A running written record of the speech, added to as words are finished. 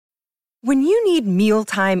When you need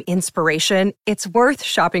mealtime inspiration, it's worth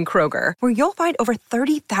shopping Kroger, where you'll find over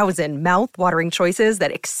 30,000 mouth-watering choices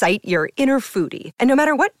that excite your inner foodie. And no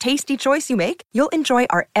matter what tasty choice you make, you'll enjoy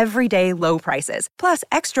our everyday low prices, plus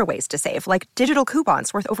extra ways to save, like digital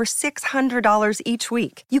coupons worth over $600 each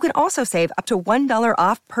week. You can also save up to $1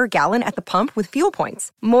 off per gallon at the pump with fuel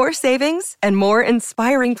points. More savings and more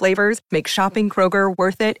inspiring flavors make shopping Kroger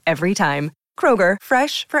worth it every time. Kroger,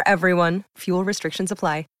 fresh for everyone. Fuel restrictions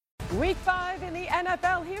apply. Week 5 in the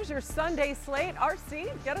NFL. Here's your Sunday slate.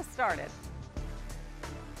 RC, get us started.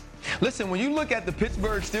 Listen, when you look at the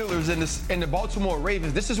Pittsburgh Steelers and the Baltimore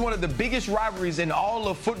Ravens, this is one of the biggest rivalries in all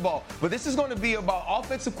of football. But this is going to be about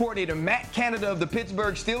offensive coordinator Matt Canada of the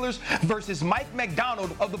Pittsburgh Steelers versus Mike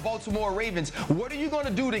McDonald of the Baltimore Ravens. What are you going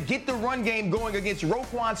to do to get the run game going against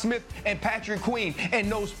Roquan Smith and Patrick Queen? And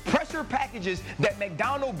those pressure packages that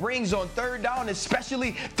McDonald brings on third down,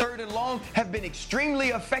 especially third and long, have been extremely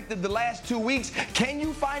effective the last 2 weeks. Can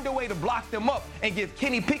you find a way to block them up and give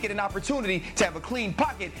Kenny Pickett an opportunity to have a clean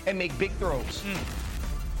pocket and make big throws?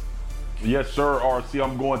 Yes, sir, RC.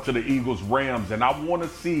 I'm going to the Eagles-Rams, and I want to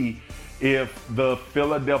see if the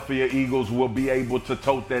Philadelphia Eagles will be able to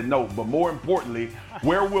tote that note. But more importantly,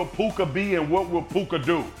 where will Puka be and what will Puka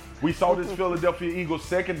do? We saw this Philadelphia Eagles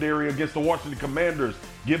secondary against the Washington Commanders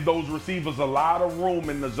give those receivers a lot of room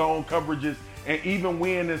in the zone coverages and even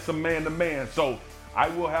win in some man-to-man. So I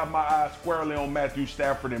will have my eyes squarely on Matthew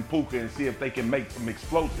Stafford and Puka and see if they can make some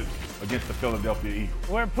explosives against the Philadelphia Eagles.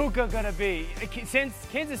 Where Puka gonna be? Since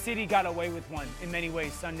Kansas City got away with one in many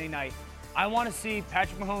ways Sunday night, I want to see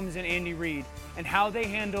Patrick Mahomes and Andy Reid and how they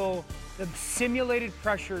handle the simulated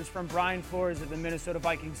pressures from Brian Flores of the Minnesota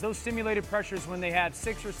Vikings. Those simulated pressures when they have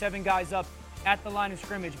 6 or 7 guys up at the line of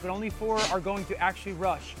scrimmage, but only 4 are going to actually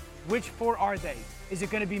rush. Which 4 are they? Is it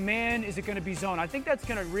going to be man? Is it going to be zone? I think that's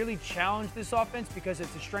going to really challenge this offense because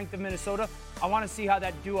it's the strength of Minnesota. I want to see how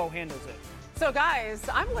that duo handles it. So, guys,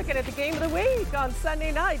 I'm looking at the game of the week on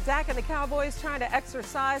Sunday night. Dak and the Cowboys trying to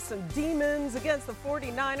exercise some demons against the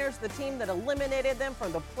 49ers, the team that eliminated them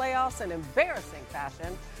from the playoffs in embarrassing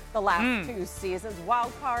fashion the last 2 seasons.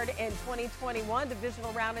 Wild card in 2021,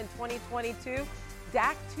 divisional round in 2022.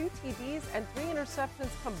 Dak, 2 TDs and 3 interceptions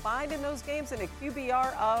combined in those games and a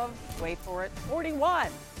QBR of, wait for it, 41.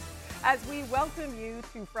 As we welcome you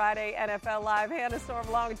to Friday NFL Live, Hannah Storm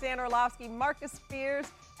along with Dan Orlovsky, Marcus Spears,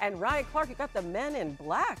 and Ryan Clark. You got the men in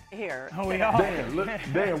black here. Oh, we are.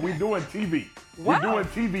 Dan, we doing TV. Wow. We're doing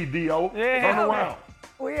TV, D.O. Yeah. Turn around.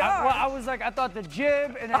 We are. I was like, I thought the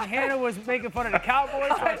jib, and then Hannah was making fun of the Cowboys,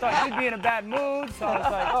 so I thought she'd be in a bad mood. So I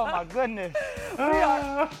was like, oh my goodness. We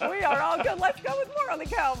are all good. Let's go with more on the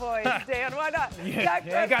Cowboys, Dan. Why not? Dak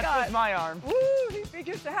Yeah, Prescott. got twist my arm. Woo, he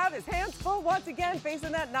figures to have his hands full once again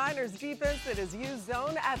facing that Niners defense that has used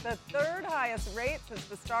zone at the 3rd highest rate since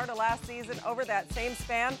the start of last season over that same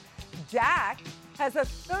span. Dak has a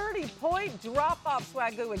 30-point drop-off,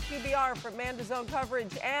 Swagoo, in QBR from man-to-zone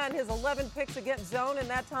coverage and his 11 picks against zone. In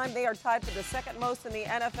that time, they are tied for the 2nd most in the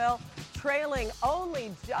NFL, trailing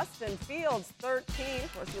only Justin Fields, 13.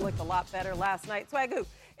 Of course, he looked a lot better last night. Swagoo,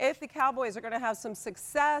 if the Cowboys are going to have some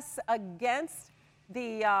success against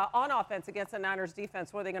the on offense against the Niners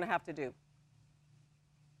defense, what are they going to have to do?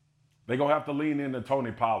 They're going to have to lean into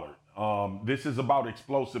Tony Pollard. This is about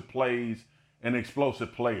explosive plays and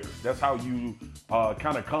explosive players. That's how you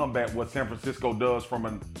kind of combat what San Francisco does from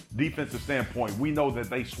a defensive standpoint. We know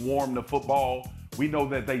that they swarm the football. We know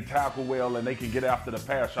that they tackle well and they can get after the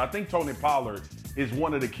pass. I think Tony Pollard is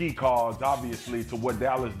one of the key cards, obviously, to what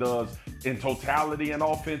Dallas does in totality and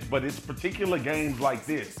offense, but it's particular games like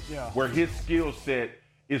this where his skill set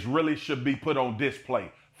really should be put on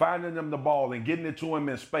display. Finding them the ball and getting it to him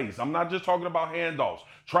in space. I'm not just talking about handoffs.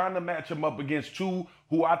 Trying to match him up against 2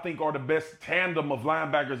 who I think are the best tandem of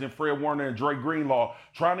linebackers in Fred Warner and Dre Greenlaw.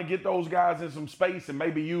 Trying to get those guys in some space and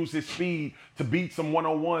maybe use his speed to beat some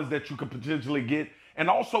one-on-ones that you could potentially get. And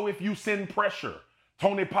also, if you send pressure,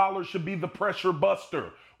 Tony Pollard should be the pressure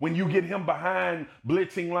buster when you get him behind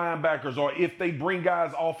blitzing linebackers or if they bring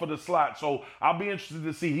guys off of the slot. So I'll be interested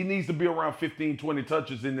to see. He needs to be around 15, 20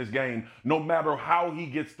 touches in this game, no matter how he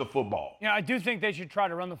gets the football. Yeah, I do think they should try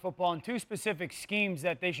to run the football in 2 specific schemes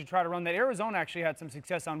that they should try to run that Arizona actually had some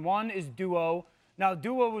success on. One is duo. Now,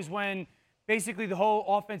 duo is when basically the whole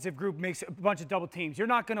offensive group makes a bunch of double teams. You're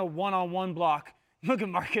not going to one-on-one block. Look at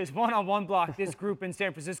Marcus, one-on-one block this group in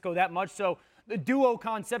San Francisco that much. So the duo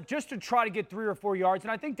concept just to try to get 3 or 4 yards,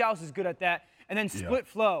 and I think Dallas is good at that. And then split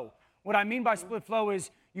flow. What I mean by split flow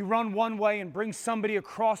is you run one way and bring somebody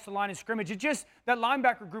across the line of scrimmage. It just, that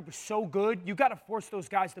linebacker group is so good. You got to force those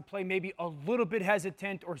guys to play maybe a little bit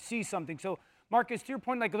hesitant or see something. So, Marcus, to your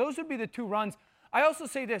point, like those would be the 2 runs. I also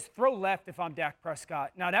say this, throw left if I'm Dak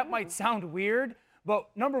Prescott. Now, that might sound weird, but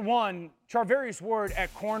number one, Charvarius Ward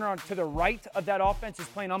at corner to the right of that offense is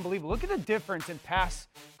playing unbelievable. Look at the difference in pass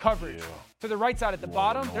coverage. To the right side at the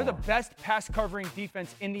bottom, they're the best pass covering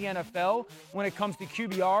defense in the NFL when it comes to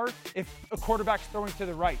QBR if a quarterback's throwing to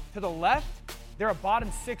the right. To the left, they're a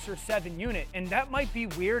bottom 6 or 7 unit, and that might be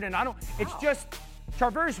weird, and it's just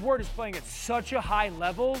Charvarius Ward is playing at such a high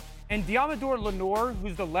level, and Diamador Lenore,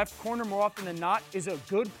 who's the left corner more often than not, is a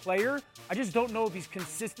good player. I just don't know if he's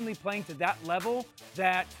consistently playing to that level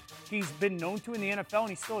that he's been known to in the NFL, and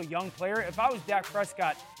he's still a young player. If I was Dak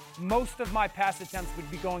Prescott, most of my pass attempts would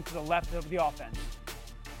be going to the left of the offense.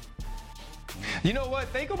 You know what?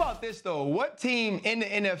 Think about this, though. What team in the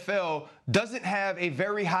NFL doesn't have a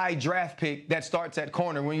very high draft pick that starts at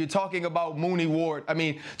corner? When you're talking about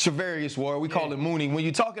Charvarius Ward, we call him Mooney. When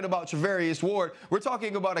you're talking about Charvarius Ward, we're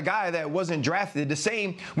talking about a guy that wasn't drafted. The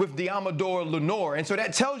same with Diamador Lenore. And so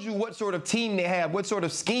that tells you what sort of team they have, what sort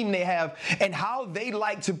of scheme they have, and how they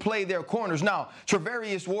like to play their corners. Now,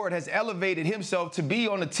 Charvarius Ward has elevated himself to be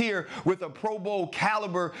on a tier with a Pro Bowl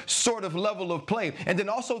caliber sort of level of play. And then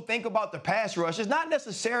also think about the pass rush. It's not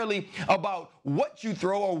necessarily about what you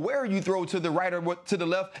throw or where you throw to the right or to the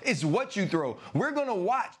left. It's what you throw. We're going to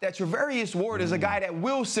watch that Charvarius Ward is a guy that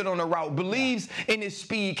will sit on the route, believes in his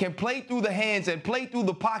speed, can play through the hands and play through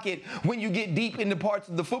the pocket when you get deep into parts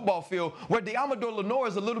of the football field, where Diamador Lenore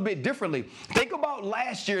is a little bit differently. Think about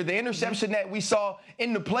last year, the interception that we saw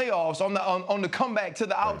in the playoffs on the comeback to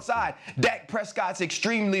the outside. Dak Prescott's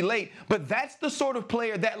extremely late, but that's the sort of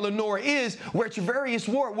player that Lenore is, where Charvarius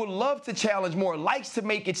Ward would love to challenge more, likes to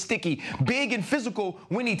make it sticky, big and physical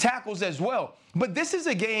when he tackles as well. But this is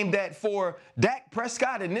a game that for Dak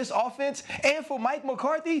Prescott and this offense and for Mike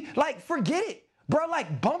McCarthy, forget it. Bro,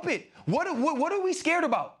 bump it. What are we scared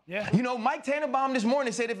about? Yeah. You know, Mike Tannenbaum this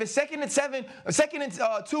morning said if it's 2nd and 7, 2nd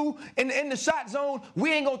and 2 in the shot zone,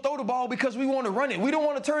 we ain't going to throw the ball because we want to run it. We don't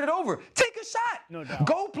want to turn it over. Take a shot. No doubt.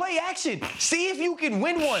 Go play action. See if you can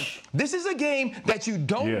win one. This is a game that you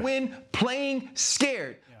don't win playing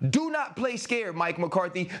scared. Do not play scared, Mike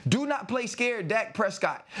McCarthy. Do not play scared, Dak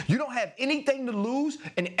Prescott. You don't have anything to lose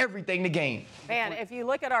and everything to gain. Man, if you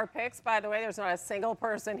look at our picks, by the way, there's not a single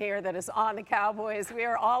person here that is on the Cowboys. We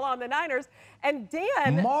are all on the Niners. And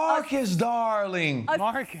Dan, Marcus, darling. A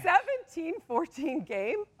 17-14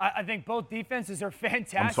 game? I think both defenses are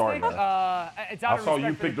fantastic. I'm sorry, man. I saw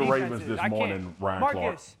you pick the Ravens this morning, Ryan Clark.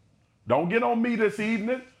 Marcus. Don't get on me this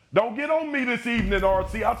evening. Don't get on me this evening,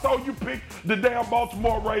 RC. I saw you pick the damn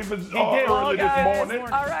Baltimore Ravens early this morning.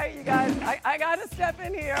 All right, you guys, I got to step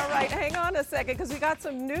in here. All right, hang on a second, because we got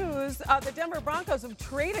some news. The Denver Broncos have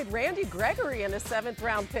traded Randy Gregory in a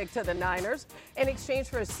 7th-round pick to the Niners in exchange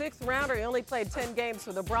for a 6th rounder. He only played 10 games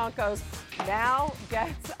for the Broncos. Now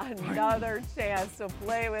gets another chance to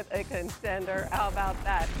play with a contender. How about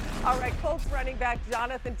that? All right, Colts running back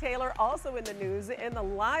Jonathan Taylor also in the news, in the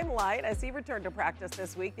limelight as he returned to practice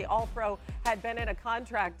this week. The All-Pro had been in a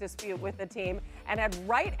contract dispute with the team and had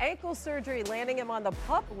right ankle surgery, landing him on the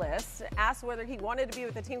PUP list. Asked whether he wanted to be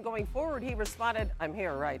with the team going forward, he responded, "I'm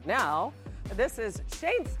here right now." This is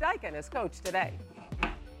Shane Steichen, his coach today.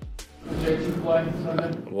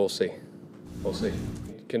 We'll see.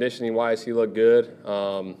 Conditioning-wise, he looked good.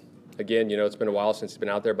 Again, it's been a while since he's been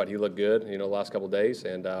out there, but he looked good, the last couple of days,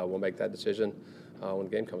 and we'll make that decision when the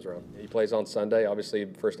game comes around. He plays on Sunday, obviously,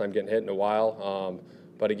 first time getting hit in a while.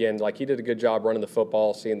 But again, he did a good job running the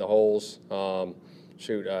football, seeing the holes.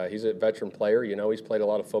 He's a veteran player. He's played a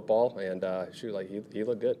lot of football, and he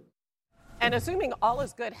looked good. And assuming all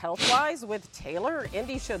is good health-wise with Taylor,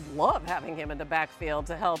 Indy should love having him in the backfield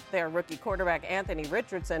to help their rookie quarterback Anthony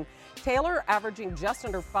Richardson. Taylor averaging just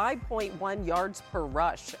under 5.1 yards per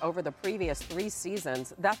rush over the previous 3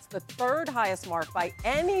 seasons. That's the 3rd highest mark by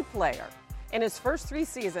any player in his first 3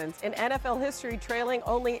 seasons in NFL history, trailing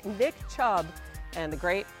only Nick Chubb and the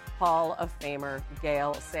great Hall of Famer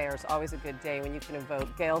Gale Sayers. Always a good day when you can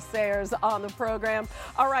invoke Gale Sayers on the program.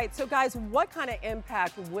 All right, so guys, what kind of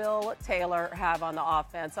impact will Taylor have on the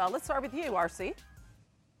offense? Let's start with you, RC.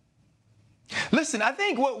 Listen, I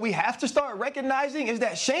think what we have to start recognizing is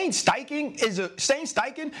that Shane Steichen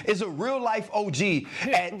is a real-life OG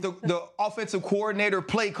at the offensive coordinator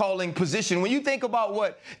play-calling position. When you think about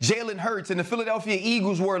what Jalen Hurts and the Philadelphia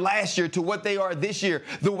Eagles were last year to what they are this year,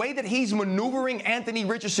 the way that he's maneuvering Anthony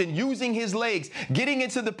Richardson, using his legs, getting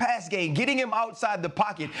into the pass game, getting him outside the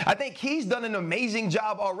pocket, I think he's done an amazing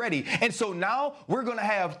job already. And so now we're going to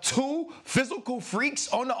have 2 physical freaks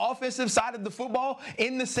on the offensive side of the football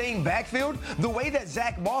in the same backfield. the way that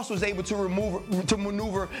Zach Moss was able to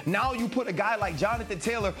maneuver, now you put a guy like Jonathan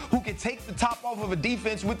Taylor who can take the top off of a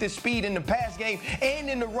defense with his speed in the pass game and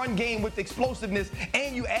in the run game with explosiveness,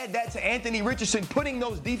 and you add that to Anthony Richardson putting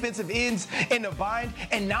those defensive ends in the bind,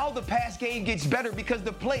 and now the pass game gets better because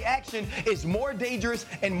the play action is more dangerous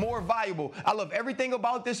and more valuable. I love everything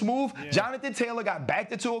about this move. Yeah. Jonathan Taylor got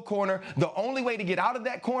backed into a corner. The only way to get out of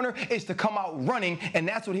that corner is to come out running, and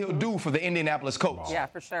that's what he'll do for the Indianapolis Colts. Yeah,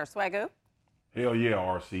 for sure. Swagoo? Hell yeah,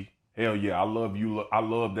 RC. Hell yeah. I love you. I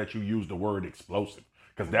love that you use the word explosive,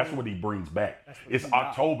 because that's what he brings back. It's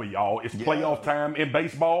October, y'all. It's playoff time in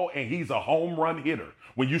baseball, and he's a home run hitter.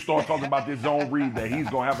 When you start talking about this zone read that he's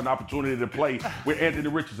going to have an opportunity to play with Anthony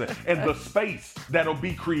Richardson and the space that'll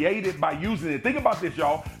be created by using it. Think about this,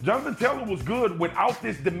 y'all. Jonathan Taylor was good without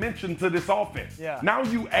this dimension to this offense. Yeah. Now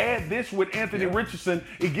you add this with Anthony Richardson,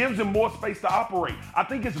 it gives him more space to operate. I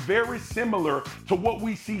think it's very similar to what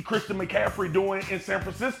we see Christian McCaffrey doing in San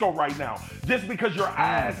Francisco right now, just because your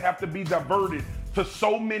eyes have to be diverted to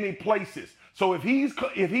so many places. So if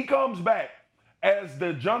he comes back as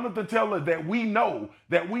the Jonathan Taylor that we know,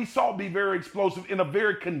 that we saw be very explosive in a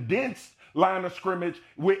very condensed line of scrimmage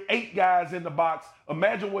with 8 guys in the box,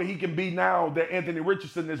 imagine what he can be now that Anthony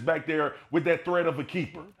Richardson is back there with that threat of a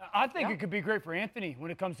keeper. I think it could be great for Anthony when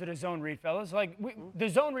it comes to the zone read, fellas. Like, the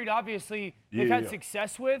zone read, obviously, they've had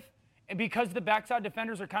success with. And because the backside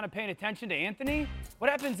defenders are kind of paying attention to Anthony, what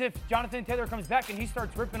happens if Jonathan Taylor comes back and he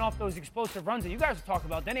starts ripping off those explosive runs that you guys talk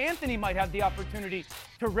about? Then Anthony might have the opportunity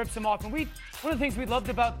to rip some off. And one of the things we loved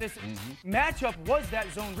about this matchup was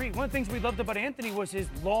that zone read. One of the things we loved about Anthony was his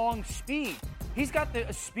long speed. He's got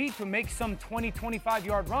the speed to make some 20,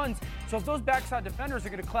 25-yard runs. So if those backside defenders are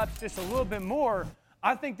going to collapse just a little bit more,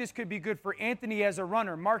 I think this could be good for Anthony as a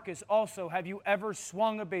runner. Marcus, also, have you ever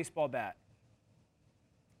swung a baseball bat?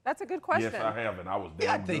 That's a good question. Yes, I have, and I was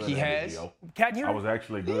damn good he has. I was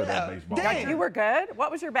actually good at baseball. You were good? What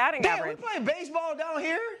was your batting average? We playing baseball down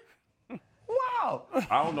here? Wow.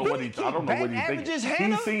 I don't know what he's thinking.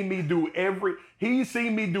 He's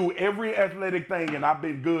seen me do every athletic thing, and I've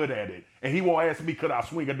been good at it. And he won't ask me, could I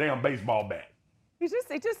swing a damn baseball bat? He's just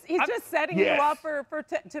setting you up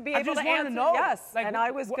to be able to answer. Yes, like, and I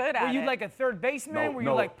was good at it. Were you like a third baseman? Were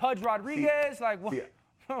you like Pudge Rodriguez? Like what?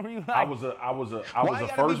 I was a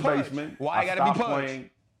first baseman. Why I gotta be playing?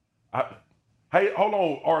 Hey, hold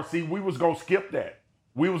on, RC. We was gonna skip that.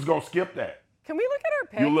 Can we look at our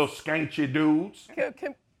picks? You little skanky dudes.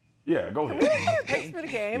 Yeah, go ahead. Can we look at our picks for the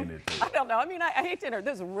game? I don't know. I mean, I hate to enter.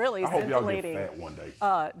 This is really scintillating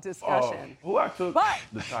discussion. Who I took?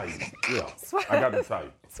 The Titans. Yeah, I got the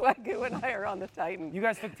Titans. Swagoo and I are on the Titans. You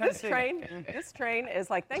guys took Tennessee. This train is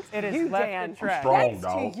like, thanks to you, Dan. I'm strong, thanks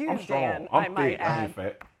dog. to you, I'm strong. Dan, I'm I might fit. add. I ain't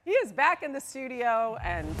fat. He is back in the studio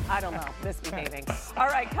and, I don't know, misbehaving. All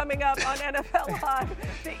right, coming up on NFL Live,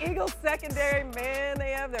 the Eagles secondary, man,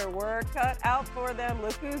 they have their work cut out for them.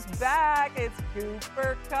 Look who's back. It's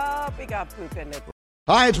Cooper Kupp. We got Poop in it.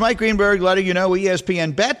 Hi, it's Mike Greenberg letting you know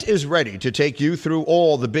ESPN Bet is ready to take you through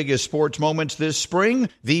all the biggest sports moments this spring.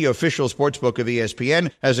 The official sportsbook of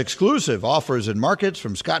ESPN has exclusive offers and markets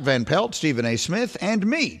from Scott Van Pelt, Stephen A. Smith, and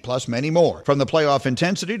me, plus many more. From the playoff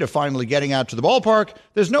intensity to finally getting out to the ballpark,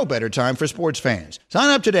 there's no better time for sports fans. Sign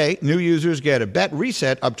up today. New users get a bet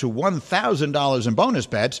reset up to $1,000 in bonus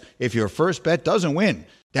bets if your first bet doesn't win.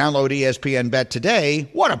 Download ESPN Bet today.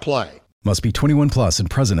 What a play. Must be 21 plus and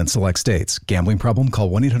present in select states. Gambling problem?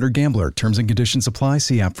 Call 1-800-GAMBLER. Terms and conditions apply.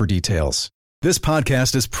 See app for details. This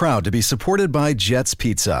podcast is proud to be supported by Jets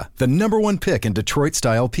Pizza, the #1 pick in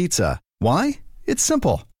Detroit-style pizza. Why? It's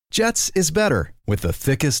simple. Jets is better. With the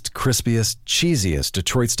thickest, crispiest, cheesiest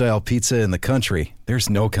Detroit-style pizza in the country, there's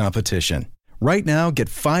no competition. Right now, get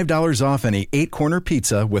 $5 off any 8-corner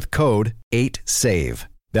pizza with code 8SAVE.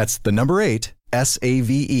 That's the number 8,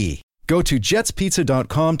 S-A-V-E. Go to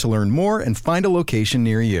jetspizza.com to learn more and find a location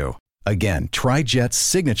near you. Again, try Jet's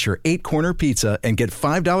signature 8-corner pizza and get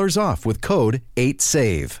 $5 off with code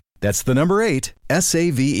 8SAVE. That's the number 8,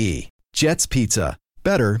 S-A-V-E. Jet's Pizza.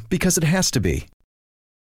 Better because it has to be.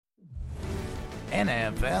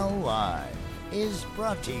 NFL Live is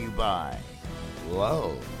brought to you by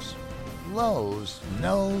Lowe's. Lowe's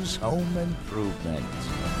knows home improvement.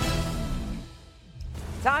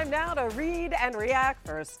 Time now to read and react.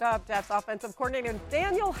 First up, Jets offensive coordinator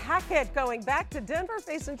Daniel Hackett going back to Denver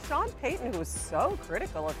facing Sean Payton, who was so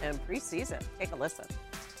critical of him preseason. Take a listen.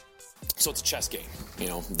 So it's a chess game. You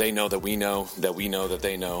know, they know that we know that we know that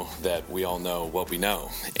they know that we all know what we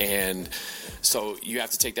know. And So you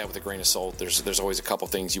have to take that with a grain of salt. There's always a couple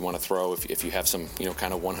things you want to throw if you have some,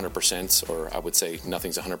 kind of 100%, or I would say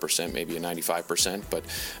nothing's 100%, maybe a 95%. But,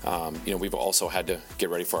 we've also had to get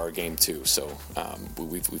ready for our game too. So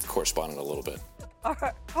we've corresponded a little bit.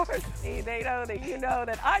 RC, they know that you know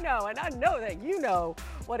that I know, and I know that you know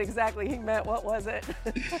what exactly he meant. What was it?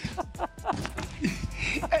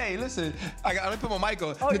 Hey, listen, I gotta put my mic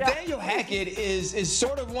on. Nathaniel Hackett is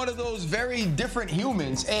sort of one of those very different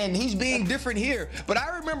humans, and he's being different here. But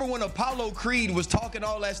I remember when Apollo Creed was talking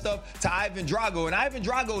all that stuff to Ivan Drago, and Ivan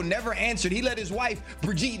Drago never answered. He let his wife,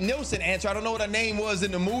 Brigitte Nielsen, answer. I don't know what her name was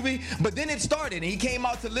in the movie, but then it started, and he came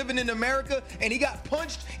out to Living in America, and he got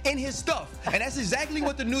punched in his stuff. And that's exactly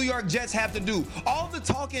what the New York Jets have to do. All the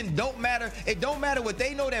talking don't matter. It don't matter what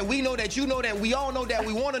they know, that we know, that you know, that we all know, that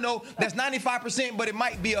we want to know. That's 95%, but it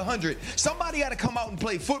might be 100. Somebody got to come out and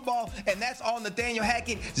play football, and that's all Nathaniel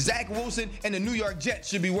Hackett, Zach Wilson, and the New York Jets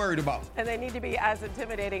should be worried about. And they need to be as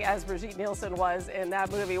intimidating as Brigitte Nielsen was in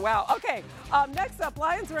that movie. Wow. Okay, next up,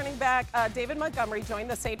 Lions running back David Montgomery joined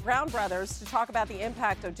the St. Brown brothers to talk about the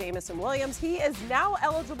impact of Jameson Williams. He is now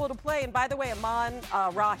eligible to play, and by the way,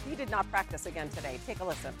 Amon-Ra, he did not practice again today. Take a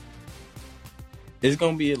listen. It's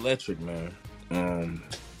going to be electric, man.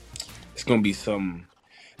 It's going to be some...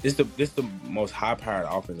 This the most high-powered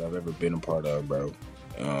offense I've ever been a part of, bro.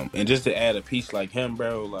 And just to add a piece like him,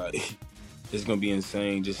 bro, like, it's going to be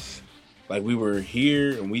insane. Just, like, we were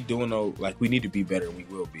here and we need to be better, and we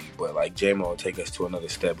will be. But, like, J-Mo will take us to another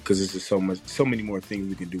step because there's just so many more things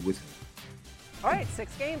we can do with him. All right,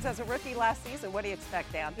 6 games as a rookie last season. What do you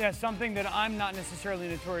expect, Dan? Yeah, something that I'm not necessarily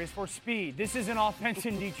notorious for, speed. This is an offense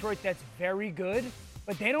in Detroit that's very good,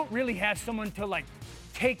 but they don't really have someone to, like,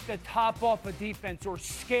 take the top off a defense or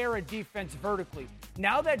scare a defense vertically.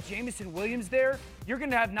 Now that Jameson Williams there, you're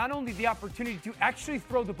going to have not only the opportunity to actually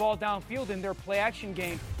throw the ball downfield in their play-action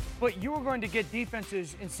game, but you are going to get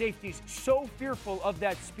defenses and safeties so fearful of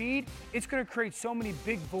that speed, it's going to create so many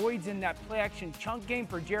big voids in that play-action chunk game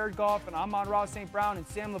for Jared Goff and Amon-Ra St. Brown and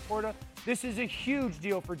Sam Laporta. This is a huge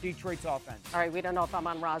deal for Detroit's offense. All right, we don't know if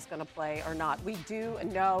Amon-Ra is going to play or not. We do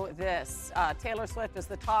know this. Taylor Swift is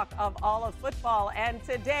the talk of all of football, and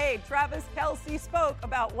today Travis Kelce spoke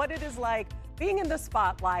about what it is like being in the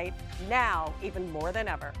spotlight now, even more than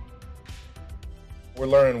ever. We're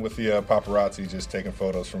learning with the paparazzi just taking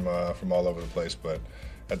photos from all over the place, but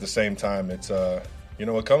at the same time, it's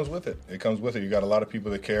it comes with it. It comes with it. You got a lot of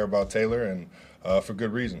people that care about Taylor, and for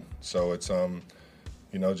good reason. So it's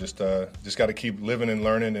just got to keep living and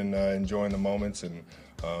learning and enjoying the moments. And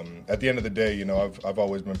at the end of the day, I've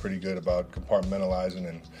always been pretty good about compartmentalizing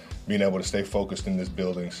and being able to stay focused in this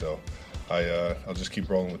building. So I'll just keep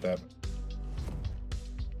rolling with that.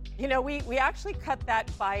 We actually cut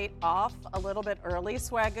that bite off a little bit early,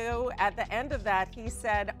 Swagoo. At the end of that, he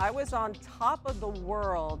said, I was on top of the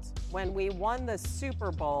world when we won the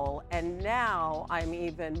Super Bowl, and now I'm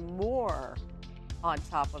even more on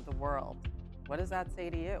top of the world. What does that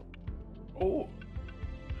say to you? Oh,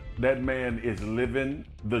 that man is living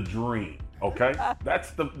the dream, okay?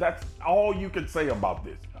 That's all you can say about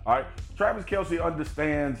this, all right? Travis Kelce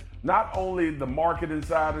understands not only the marketing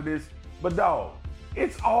side of this, but dog,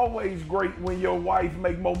 it's always great when your wife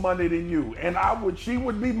make more money than you. And she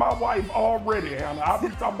would be my wife already, Hannah. I'll be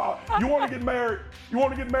talking about, you want to get married? You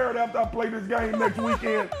want to get married after I play this game next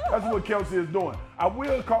weekend? That's what Kelce is doing. I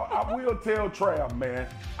will tell Trav, man,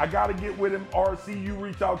 I got to get with him. RC, you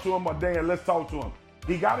reach out to him, or Dan, let's talk to him.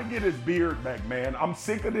 He got to get his beard back, man. I'm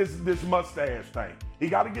sick of this mustache thing. He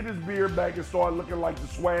got to get his beard back and start looking like the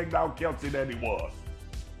swagged out Kelce that he was.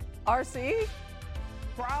 RC?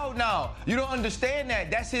 Crowd now. You don't understand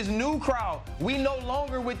that. That's his new crowd. We no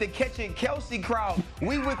longer with the Catching Kelce crowd.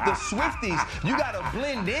 We with the Swifties. You got to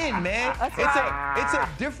blend in, man. It's a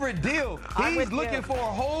different deal. He's looking for a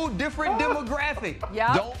whole different demographic.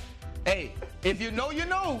 Yeah. Hey, if you know, you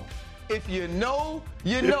know. If you know,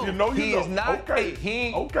 you know. If you know, you he know. Is not. Okay. He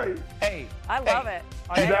ain't. Okay. Hey. I love it.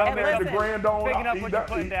 He's down there at the Grand Ole. Picking up what you're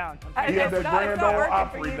putting down. He had that Grand Ole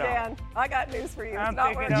Opry down. Dan. I got news for you. I'm it's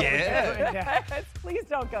not picking up Yeah. Please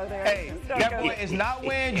don't go there. Hey, that boy is not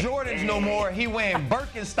wearing Jordans no more. He wearing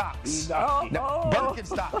Birkenstocks.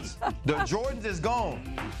 Birkenstocks. The Jordans is gone.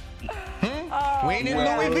 We ain't in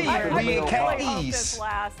Louis V. We in khakis.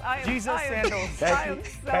 Jesus sandals. I am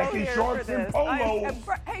so khaki here shorts for and this. polos.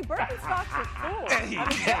 Hey, Birkenstocks are cool.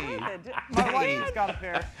 My wife's got a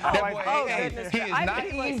pair. Goodness. He is not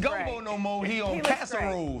eating gumbo no more. He on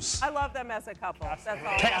casseroles. I love them as a couple. That's all I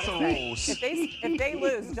gotta Casseroles. say. If they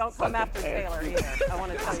lose, don't come after Taylor either. I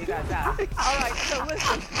want to tell you guys that. All right, so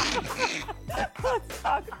listen. Let's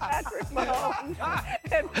talk Patrick Mahomes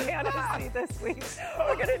in fantasy this week.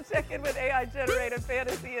 We're going to check in with AI-generated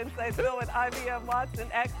fantasy insights. Bill with IBM Watson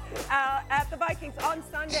X. At the Vikings on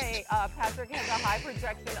Sunday, Patrick has a high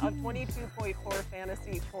projection of 22.4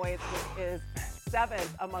 fantasy points, which is 7th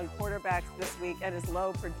among quarterbacks this week, and his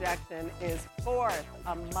low projection is 4th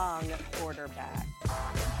among quarterbacks.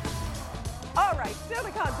 All right,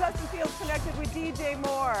 Silicon, Justin Fields connected with DJ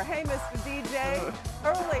Moore. Hey, Mr. DJ.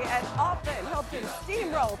 Early and often helped him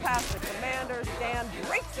steamroll past the Commanders. Dan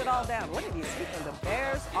breaks it all down. What did you see from the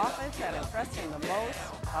Bears offense that impressed him the most?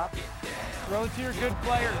 Up. Throw to your good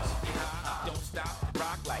players. Don't stop,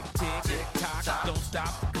 rock like tick-tock. Don't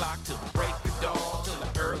stop the clock till break the dawn till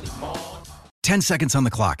the early morn. 10 seconds on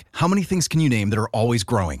the clock. How many things can you name that are always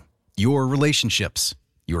growing? Your relationships,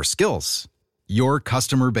 your skills, your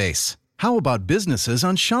customer base. How about businesses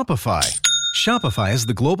on Shopify? Shopify is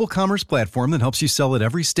the global commerce platform that helps you sell at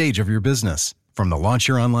every stage of your business. From the launch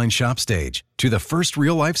your online shop stage, to the first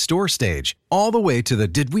real-life store stage, all the way to the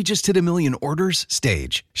did we just hit a million orders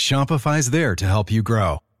stage. Shopify's there to help you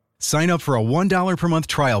grow. Sign up for a $1 per month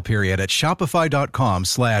trial period at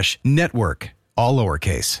shopify.com/network, all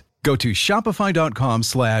lowercase. Go to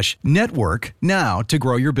shopify.com/network now to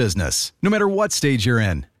grow your business, no matter what stage you're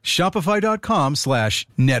in.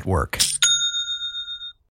 Shopify.com/network.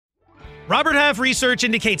 Robert Half research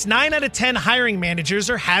indicates 9 out of 10 hiring managers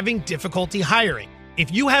are having difficulty hiring.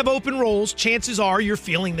 If you have open roles, chances are you're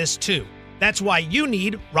feeling this too. That's why you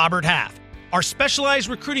need Robert Half. Our specialized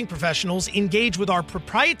recruiting professionals engage with our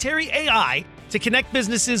proprietary AI to connect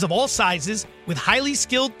businesses of all sizes with highly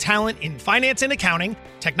skilled talent in finance and accounting,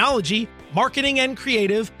 technology, marketing and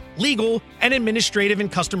creative, legal, and administrative and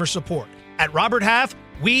customer support. At Robert Half,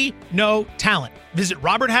 we know talent. Visit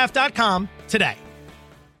roberthalf.com today.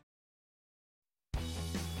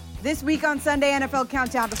 This week on Sunday NFL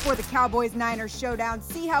Countdown, before the Cowboys-Niners showdown,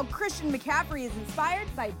 see how Christian McCaffrey is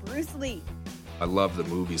inspired by Bruce Lee. I love the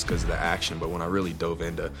movies because of the action, but when I really dove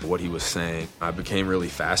into what he was saying, I became really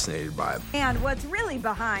fascinated by it. And what's really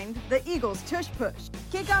behind the Eagles' tush-push.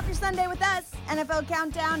 Kick off your Sunday with us, NFL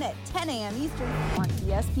Countdown at 10 a.m. Eastern on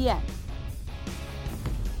ESPN.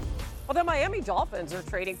 Well, the Miami Dolphins are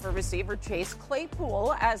trading for receiver Chase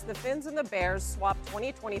Claypool as the Fins and the Bears swap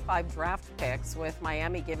 2025 draft picks, with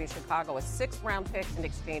Miami giving Chicago a 6th-round pick in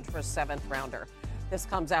exchange for a 7th-rounder. This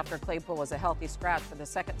comes after Claypool was a healthy scratch for the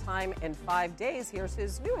second time in 5 days. Here's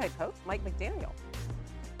his new head coach, Mike McDaniel.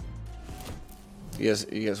 You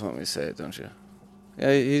guys want me to say it, don't you?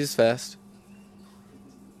 Yeah, he's fast.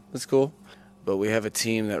 That's cool. But we have a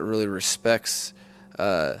team that really respects,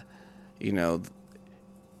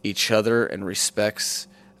 each other and respects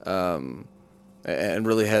and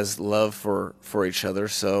really has love for each other.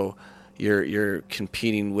 So you're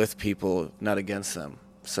competing with people, not against them.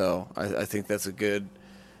 So I think that's a good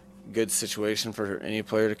situation for any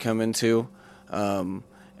player to come into. And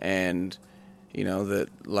that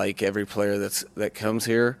like every player that comes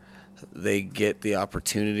here, they get the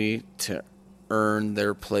opportunity to earn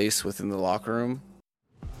their place within the locker room.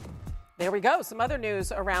 There we go. Some other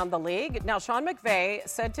news around the league. Now, Sean McVay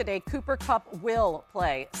said today Cooper Kupp will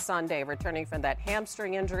play Sunday, returning from that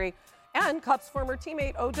hamstring injury. And Kupp's former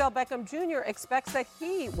teammate Odell Beckham Jr. expects that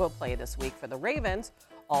he will play this week for the Ravens.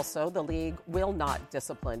 Also, the league will not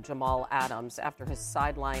discipline Jamal Adams after his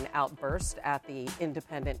sideline outburst at the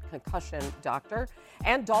independent concussion doctor.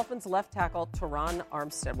 And Dolphins left tackle Teron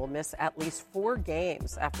Armstead will miss at least 4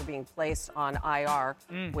 games after being placed on IR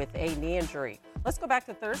with a knee injury. Let's go back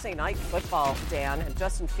to Thursday night football, Dan. And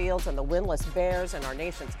Justin Fields and the winless Bears in our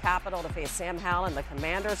nation's capital to face Sam Howell and the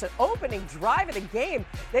Commanders. An opening drive of the game.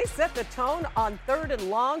 They set the tone on 3rd and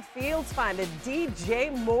long. Fields finding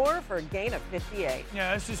DJ Moore for a gain of 58.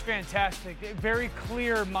 Yeah, this is fantastic. Very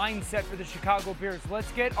clear mindset for the Chicago Bears.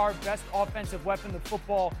 Let's get our best offensive weapon, the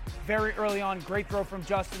football, very early on. Great throw from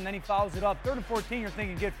Justin. Then he follows it up. 3rd and 14, you're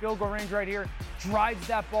thinking get field goal range right here. Drives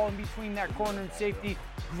that ball in between that corner and safety.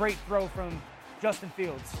 Great throw from Justin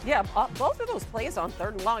Fields. Yeah, both of those plays on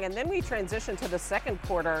 3rd and long. And then we transition to the second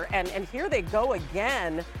quarter, and here they go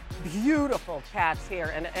again. Beautiful catch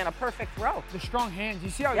here and a perfect throw. The strong hands. You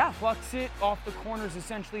see how he plucks it off the corners,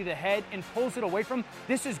 essentially the head, and pulls it away from him?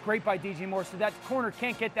 This is great by DJ Moore, so that corner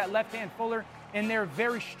can't get that left-hand Fuller, and they're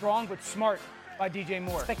very strong but smart by DJ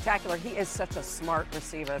Moore. Spectacular. He is such a smart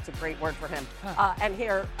receiver. That's a great word for him. And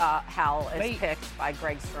here, Howell is picked by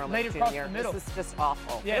Greg Stroman Jr. This is just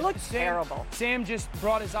awful. Yeah, it looks terrible. Sam just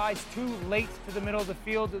brought his eyes too late to the middle of the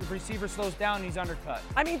field. The receiver slows down, and he's undercut.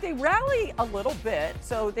 I mean, they rally a little bit,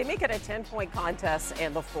 so they make it a 10-point contest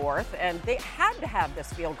in the 4th, and they had to have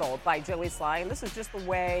this field goal by Joey Sly, and this is just the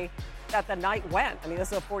way that the night went. I mean,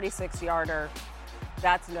 this is a 46-yarder.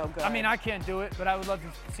 That's no good. I mean, I can't do it, but I would love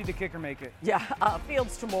to see the kicker make it. Yeah,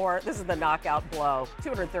 Fields to Moore. This is the knockout blow.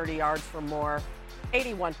 230 yards for Moore.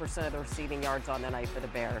 81% of the receiving yards on the night for the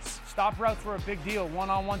Bears. Stop routes were a big deal.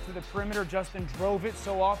 One-on-one to the perimeter. Justin drove it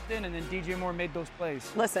so often, and then DJ Moore made those plays.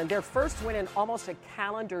 Listen, their first win in almost a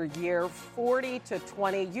calendar year,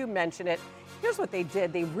 40-20. You mentioned it. Here's what they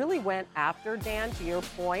did. They really went after, Dan, to your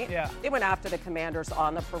point. Yeah. They went after the Commanders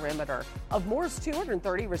on the perimeter. Of Moore's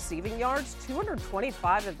 230 receiving yards,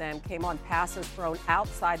 225 of them came on passes thrown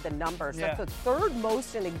outside the numbers. Yeah. That's the third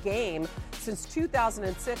most in a game since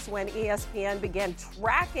 2006 when ESPN began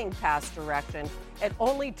tracking pass direction. It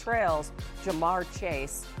only trails Jamar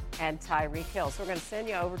Chase and Tyreek Hill. So we're going to send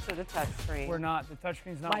you over to the touchscreen. We're not. The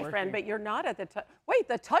touchscreen's not working. My friend, but you're not at the Wait,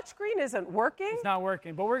 the touchscreen isn't working? It's not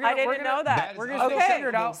working, but we're I going to didn't know that. We're going to still figure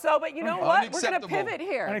it out. So, but you know what? We're going to pivot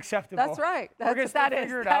here. Unacceptable. That's right. We're going to still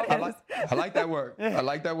figure it out. I like that word. I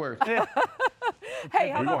like that word. Hey,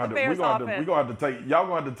 how about the Bears offense? We're going to have to take, y'all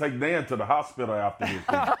going to have to take Dan to the hospital after this.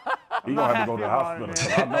 He's going to have to go to the hospital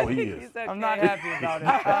because I know he is. I'm not happy about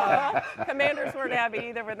it. Commanders weren't happy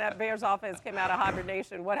either when that Bears offense came out of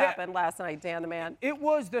hibernation. What happened last night, Dan the man? It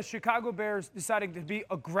was the Chicago Bears deciding to be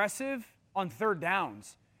aggressive on third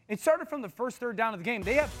downs. It started from the first third down of the game.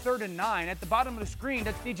 They have 3rd and 9. At the bottom of the screen,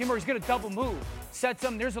 that's DJ Moore. He's going to double move. Sets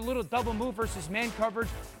them. There's a little double move versus man coverage.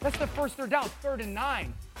 That's the first third down, 3rd and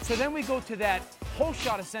 9. So then we go to that hole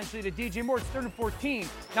shot, essentially, to DJ Moore. It's 3rd and 14.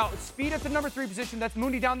 Now, speed at the number 3 position. That's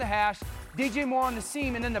Mooney down the hash. DJ Moore on the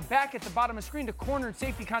seam. And then the back at the bottom of the screen, the corner and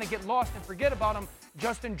safety kind of get lost and forget about him.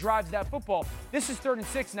 Justin drives that football. This is 3rd and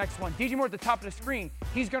 6, next one. DJ Moore at the top of the screen.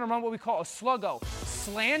 He's going to run what we call a sluggo.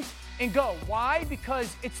 Slant and go. Why?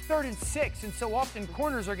 Because it's 3rd and 6, and so often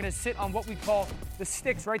corners are going to sit on what we call the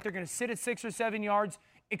sticks, right? They're going to sit at 6 or 7 yards,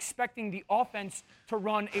 expecting the offense to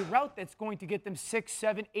run a route that's going to get them 6,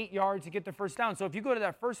 7, 8 yards to get the first down. So if you go to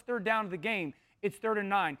that first third down of the game, it's 3rd and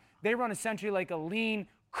 9. They run essentially like a lean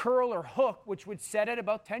curl or hook, which would set at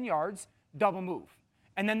about 10 yards, double move.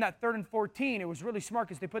 And then that 3rd and 14, it was really smart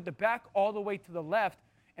because they put the back all the way to the left.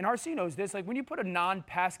 And RC knows this. Like when you put a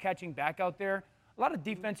non-pass catching back out there, a lot of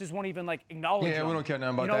defenses won't even acknowledge him. Yeah, we don't care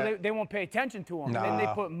nothing about that. They won't pay attention to him. Nah. Then they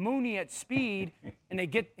put Mooney at speed, and they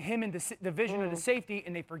get him in the vision of the safety,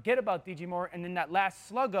 and they forget about DJ Moore. And then that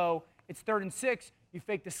last sluggo, it's 3rd and 6. You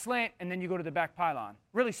fake the slant, and then you go to the back pylon.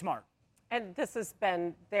 Really smart. And this has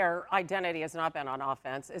been, their identity has not been on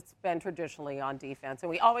offense. It's been traditionally on defense. And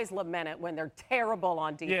we always lament it when they're terrible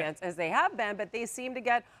on defense, as they have been, but they seem to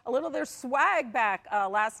get a little of their swag back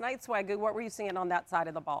last night. Swagoo, what were you seeing on that side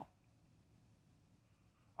of the ball?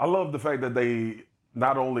 I love the fact that they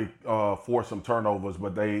not only forced some turnovers,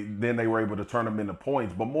 but they were able to turn them into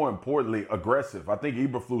points, but more importantly, aggressive. I think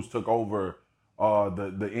Eberflus took over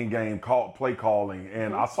the in-game play calling,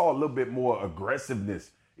 and I saw a little bit more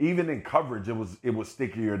aggressiveness. Even in coverage, it was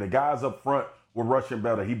stickier. The guys up front were rushing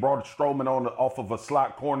better. He brought Strowman off of a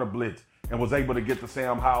slot corner blitz and was able to get to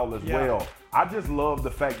Sam Howell as well. I just love the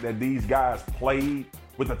fact that these guys played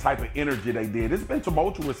with the type of energy they did. It's been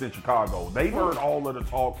tumultuous in Chicago. They've heard all of the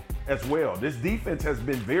talk as well. This defense has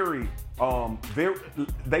been very,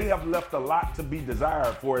 they have left a lot to be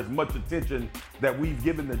desired for as much attention that we've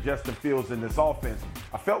given to Justin Fields in this offense.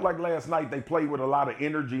 I felt like last night they played with a lot of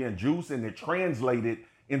energy and juice, and it translated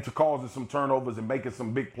into causing some turnovers and making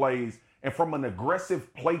some big plays. And from an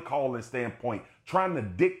aggressive play calling standpoint, trying to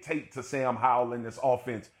dictate to Sam Howell in this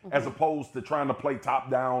offense as opposed to trying to play top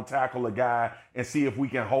down, tackle a guy, and see if we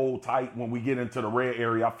can hold tight when we get into the red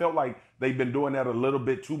area. I felt like they've been doing that a little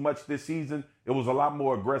bit too much this season. It was a lot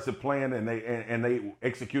more aggressive playing, and they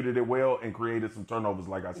executed it well and created some turnovers,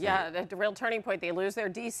 like I said. Yeah, the real turning point. They lose their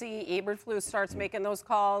DC. Eberflus starts making those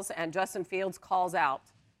calls, and Justin Fields calls out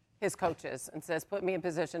his coaches and says, put me in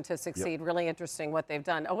position to succeed. Yep. Really interesting what they've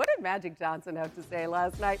done. Oh, what did Magic Johnson have to say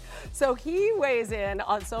last night? So he weighs in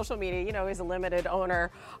on social media. You know, he's a limited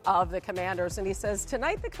owner of the Commanders. And he says,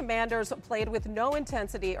 tonight the Commanders played with no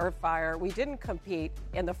intensity or fire. We didn't compete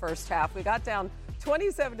in the first half. We got down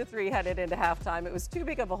 27-3 headed into halftime. It was too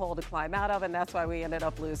big of a hole to climb out of, and that's why we ended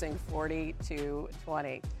up losing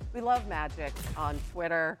 40-20. We love Magic on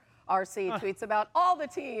Twitter. RC tweets about all the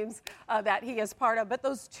teams that he is part of. But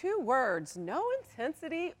those two words, no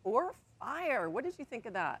intensity or fire, what did you think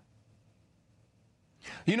of that?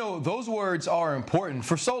 You know, those words are important.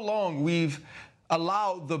 For so long, we've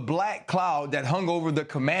allowed the black cloud that hung over the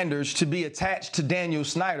Commanders to be attached to Daniel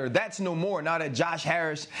Snyder. That's no more now that Josh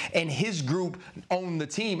Harris and his group own the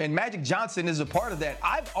team, and Magic Johnson is a part of that.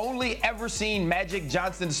 I've only ever seen Magic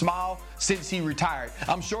Johnson smile since he retired.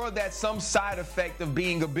 I'm sure that's some side effect of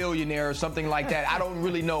being a billionaire or something like that. I don't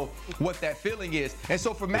really know what that feeling is. And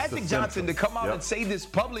so for Magic Johnson to come out and say this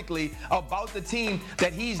publicly about the team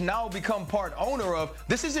that he's now become part owner of,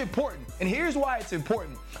 this is important. And here's why it's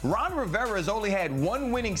important. Ron Rivera has only had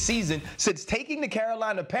one winning season since taking the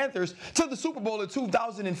Carolina Panthers to the Super Bowl in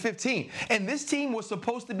 2015. And this team was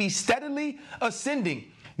supposed to be steadily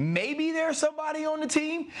ascending. Maybe there's somebody on the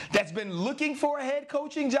team that's been looking for a head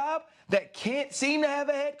coaching job that can't seem to have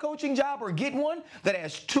a head coaching job or get one, that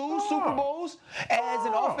has two Super Bowls as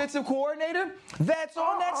an offensive coordinator that's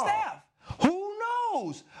on that staff. Who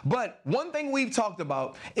knows? But one thing we've talked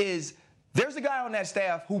about is there's a guy on that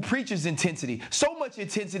staff who preaches intensity. So much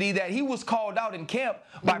intensity that he was called out in camp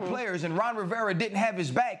by players, and Ron Rivera didn't have his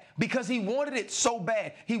back because he wanted it so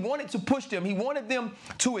bad. He wanted to push them. He wanted them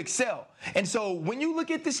to excel. And so when you look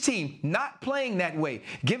at this team not playing that way,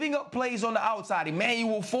 giving up plays on the outside,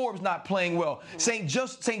 Emmanuel Forbes not playing well, St.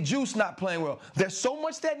 Juice not playing well, there's so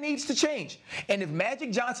much that needs to change. And if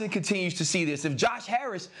Magic Johnson continues to see this, if Josh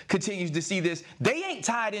Harris continues to see this, they ain't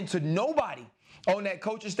tied into nobody on that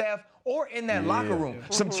coaching staff or in that locker room.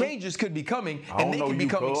 Some changes could be coming, and they could be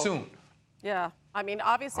coming soon. Yeah. I mean,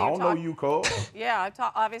 obviously, I don't know you, Cole. Yeah,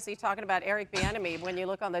 I'm obviously talking about Eric Bieniemy. When you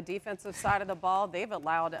look on the defensive side of the ball, they've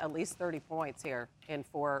allowed at least 30 points here in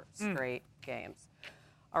 4 straight games.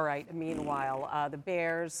 All right, meanwhile, the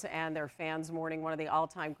Bears and their fans mourning one of the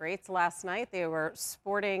all-time greats last night. They were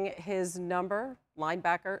sporting his number,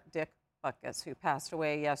 linebacker Dick Butkus, who passed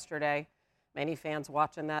away yesterday. Many fans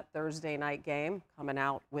watching that Thursday night game coming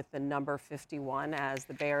out with the number 51 as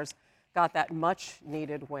the Bears got that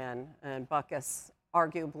much-needed win. And Butkus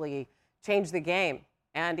arguably changed the game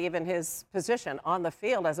and even his position on the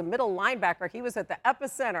field as a middle linebacker. He was at the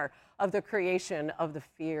epicenter of the creation of the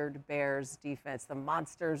feared Bears defense, the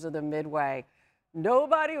monsters of the Midway.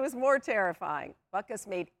 Nobody was more terrifying. Butkus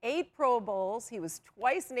made 8 Pro Bowls. He was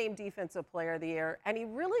twice named Defensive Player of the Year, and he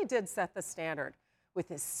really did set the standard with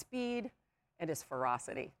his speed and his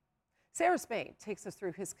ferocity. Sarah Spain takes us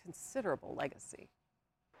through his considerable legacy.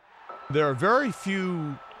 There are very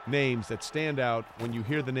few names that stand out when you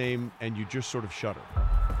hear the name and you just sort of shudder.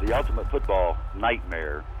 The ultimate football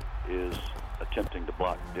nightmare is attempting to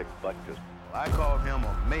block Dick Butkus. I call him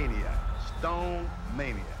a maniac, stone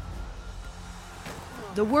maniac.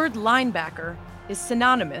 The word linebacker is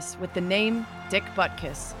synonymous with the name Dick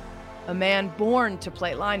Butkus, a man born to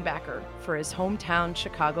play linebacker for his hometown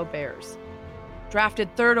Chicago Bears.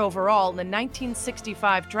 Drafted 3rd overall in the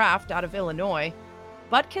 1965 draft out of Illinois,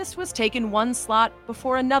 Butkus was taken one slot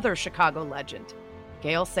before another Chicago legend,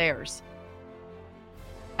 Gale Sayers.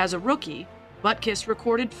 As a rookie, Butkus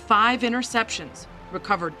recorded 5 interceptions,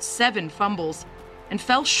 recovered 7 fumbles, and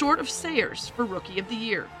fell short of Sayers for Rookie of the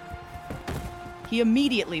Year. He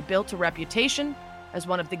immediately built a reputation as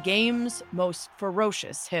one of the game's most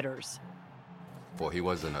ferocious hitters. Well, he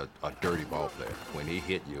wasn't a dirty ball player. When he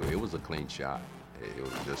hit you, it was a clean shot. It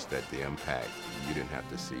was just at the impact. You didn't have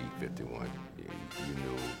to see 51. You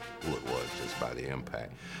knew who it was just by the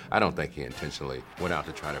impact. I don't think he intentionally went out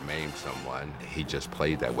to try to maim someone. He just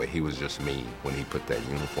played that way. He was just mean when he put that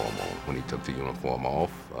uniform on. When he took the uniform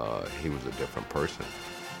off, he was a different person.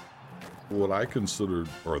 What I considered,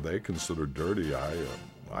 or they considered dirty,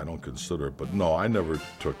 I don't consider it, but no, I never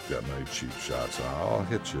took that many cheap shots. I'll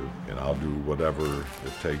hit you, and I'll do whatever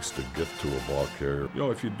it takes to get to a ball carrier. You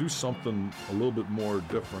know, if you do something a little bit more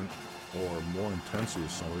different or more intense with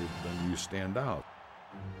somebody, then you stand out.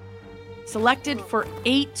 Selected for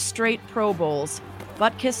 8 straight Pro Bowls,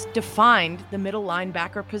 Butkus defined the middle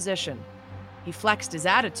linebacker position. He flexed his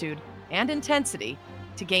attitude and intensity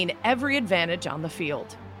to gain every advantage on the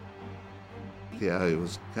field. Yeah, it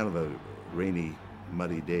was kind of a rainy,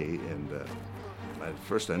 muddy day, and at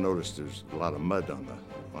first I noticed there's a lot of mud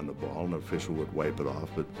on the ball, and the official would wipe it off,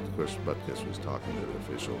 but of course Butkus was talking to the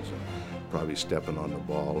officials and probably stepping on the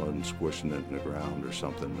ball and squishing it in the ground or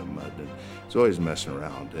something in the mud, and he's always messing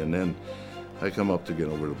around. And then I come up to get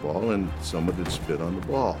over the ball, and someone did spit on the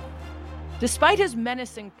ball. Despite his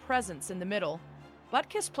menacing presence in the middle,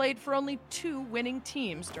 Butkus played for only 2 winning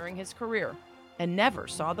teams during his career and never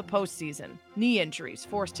saw the postseason. Knee injuries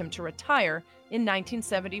forced him to retire in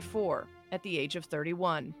 1974 at the age of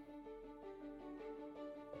 31.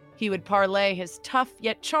 He would parlay his tough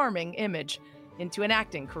yet charming image into an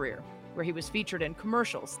acting career, where he was featured in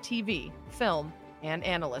commercials, TV, film, and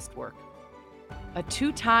analyst work. A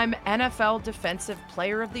 2-time NFL Defensive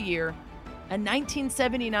Player of the Year, a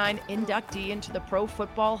 1979 inductee into the Pro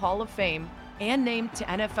Football Hall of Fame and named to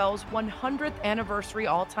NFL's 100th anniversary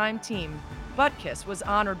all-time team, Butkus was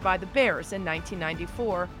honored by the Bears in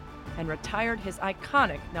 1994 and retired his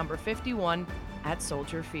iconic number 51 at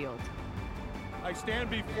Soldier Field. I stand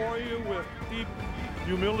before you with deep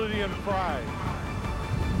humility and pride.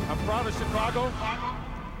 I'm proud of Chicago,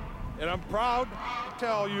 and I'm proud to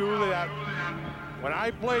tell you that when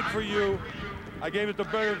I played for you, I gave it the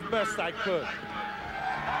very best I could.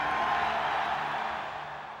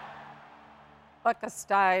 Butkus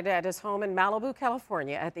died at his home in Malibu,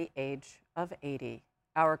 California at the age of 80.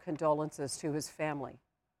 Our condolences to his family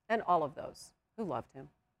and all of those who loved him.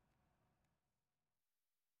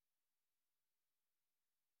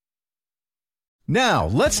 Now,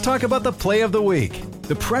 let's talk about the play of the week.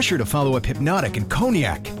 The pressure to follow up Hypnotic and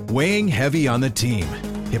Cognac, weighing heavy on the team.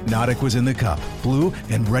 Hypnotic was in the cup, blue,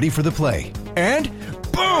 and ready for the play. And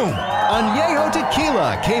boom! Añejo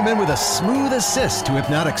Tequila came in with a smooth assist to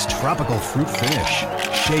Hypnotic's tropical fruit finish.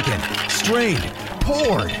 Shaken, strained,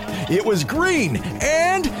 poured. It was green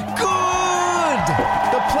and good!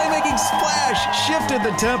 The playmaking splash shifted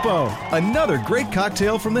the tempo. Another great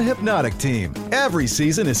cocktail from the Hypnotic team. Every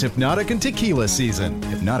season is Hypnotic and Tequila season.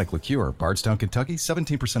 Hypnotic Liqueur, Bardstown, Kentucky,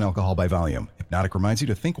 17% alcohol by volume. Hypnotic reminds you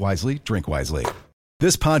to think wisely, drink wisely.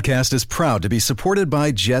 This podcast is proud to be supported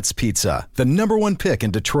by Jets Pizza, the #1 pick in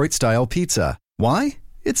Detroit-style pizza. Why?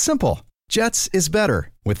 It's simple. Jets is better.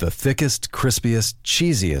 With the thickest, crispiest,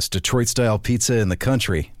 cheesiest Detroit-style pizza in the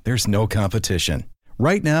country, there's no competition.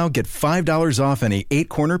 Right now, get $5 off any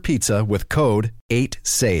 8-corner pizza with code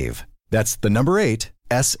 8SAVE. That's the number 8,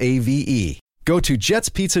 S-A-V-E. Go to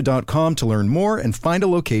jetspizza.com to learn more and find a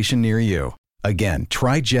location near you. Again,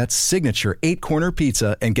 try Jet's signature 8-corner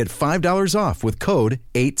pizza and get $5 off with code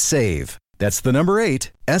 8SAVE. That's the number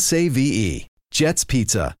 8, S-A-V-E. Jet's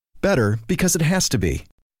Pizza. Better because it has to be.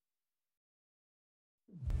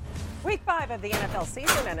 Week 5 of the NFL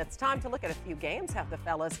season, and it's time to look at a few games. Have the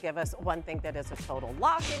fellas give us one thing that is a total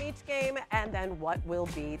lock in each game, and then what will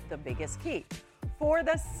be the biggest key. For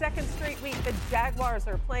the second straight week, the Jaguars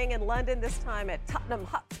are playing in London, this time at Tottenham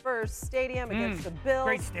Hotspur Stadium against the Bills.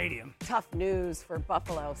 Great stadium. Tough news for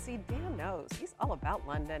Buffalo. See, Dan knows. He's all about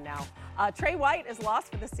London now. Trey White is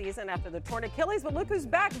lost for the season after the torn Achilles, but look who's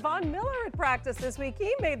back. Von Miller at practice this week.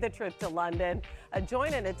 He made the trip to London,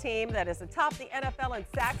 joining a team that is atop the NFL in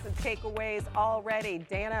sacks and takeaways already.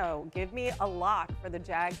 Dano, give me a lock for the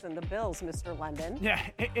Jags and the Bills, Mr. London. Yeah,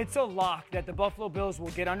 it's a lock that the Buffalo Bills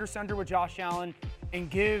will get under center with Josh Allen and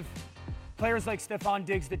give players like Stephon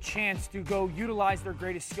Diggs the chance to go utilize their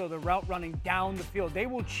greatest skill, the route running down the field. They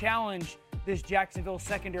will challenge this Jacksonville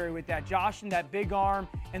secondary with that. Josh and that big arm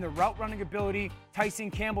and the route running ability. Tyson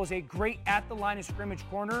Campbell is a great at the line of scrimmage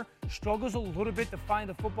corner, struggles a little bit to find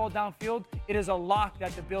the football downfield. It is a lock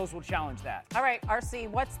that the Bills will challenge that. All right, RC,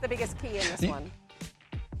 what's the biggest key in this one?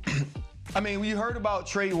 I mean, we heard about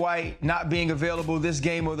Trey White not being available this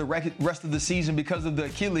game or the rest of the season because of the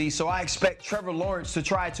Achilles, so I expect Trevor Lawrence to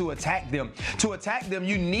try to attack them. To attack them,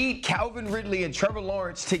 you need Calvin Ridley and Trevor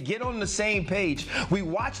Lawrence to get on the same page. We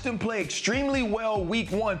watched them play extremely well week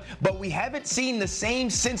 1, but we haven't seen the same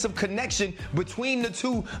sense of connection between the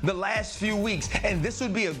two the last few weeks, and this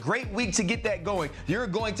would be a great week to get that going. You're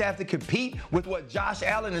going to have to compete with what Josh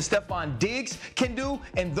Allen and Stephon Diggs can do,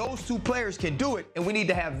 and those two players can do it, and we need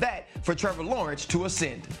to have that for Trevor Lawrence to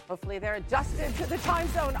ascend. Hopefully they're adjusted to the time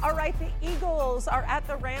zone. All right, the Eagles are at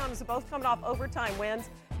the Rams, both coming off overtime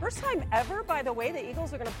wins. First time ever, by the way, the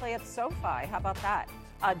Eagles are going to play at SoFi. How about that?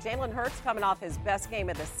 Jalen Hurts coming off his best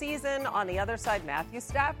game of the season. On the other side, Matthew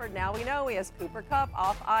Stafford. Now we know he has Cooper Kupp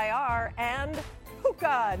off IR and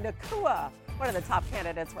Puka Nacua, one of the top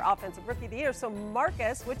candidates for Offensive Rookie of the Year. So,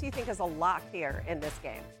 Marcus, what do you think is a lock here in this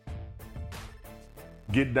game?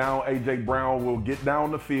 Get down, A.J. Brown will get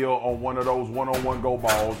down the field on one of those one-on-one go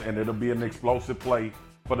balls, and it'll be an explosive play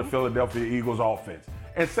for the Philadelphia Eagles offense.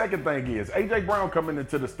 And second thing is, A.J. Brown coming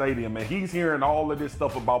into the stadium, and he's hearing all of this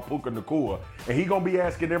stuff about Puka Nacua, and he going to be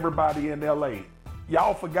asking everybody in L.A.,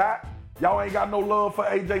 y'all forgot? Y'all ain't got no love for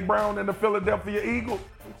A.J. Brown and the Philadelphia Eagles?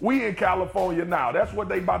 We in California now. That's what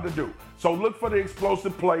they about to do. So look for the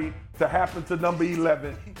explosive play to happen to number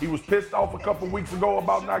 11. He was pissed off a couple weeks ago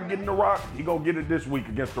about not getting the rock. He gonna get it this week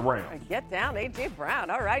against the Rams. Get down, A.J. Brown.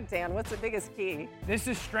 All right, Dan, what's the biggest key? This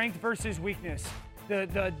is strength versus weakness.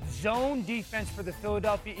 The zone defense for the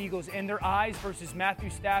Philadelphia Eagles and their eyes versus Matthew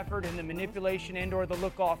Stafford and the manipulation and or the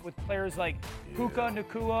look-off with players like Puka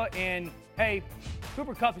Nacua and, hey,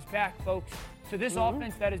 Cooper Kupp is back, folks. So this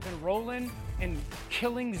offense that has been rolling and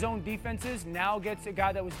killing zone defenses now gets a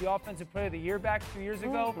guy that was the offensive player of the year back 2 years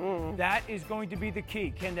ago. That is going to be the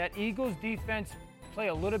key. Can that Eagles defense play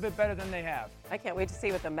a little bit better than they have? I can't wait to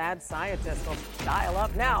see what the mad scientist will dial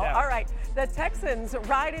up now. All right, the Texans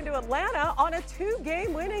ride into Atlanta on a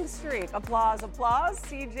 2-game winning streak. Applause, applause.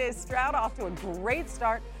 C.J. Stroud off to a great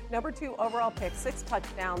start. Number 2 overall pick, 6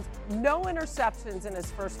 touchdowns, no interceptions in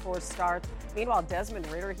his first 4 starts. Meanwhile, Desmond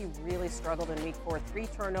Ridder, he really struggled in week 4, 3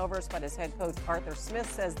 turnovers, but his head coach Arthur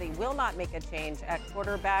Smith says they will not make a change at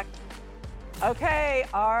quarterback. Okay,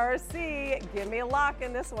 RC, give me a lock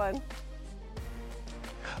in this one.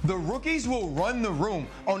 The rookies will run the room.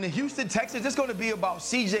 On the Houston Texans, it's going to be about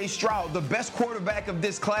C.J. Stroud, the best quarterback of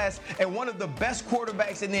this class and one of the best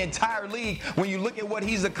quarterbacks in the entire league when you look at what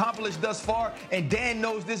he's accomplished thus far. And Dan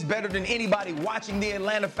knows this better than anybody watching the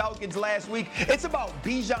Atlanta Falcons last week. It's about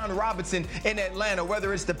Bijan Robinson in Atlanta,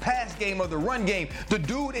 whether it's the pass game or the run game. The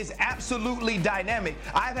dude is absolutely dynamic.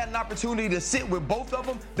 I've had an opportunity to sit with both of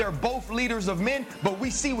them. They're both leaders of men, but we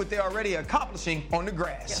see what they're already accomplishing on the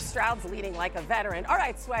grass. Yeah, Stroud's leading like a veteran. All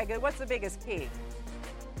right, Swagger, what's the biggest key?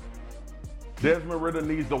 Desmond Ridder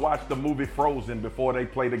needs to watch the movie Frozen before they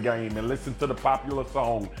play the game and listen to the popular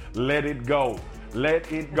song, Let It Go.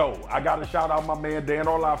 Let it go. I got to shout out my man Dan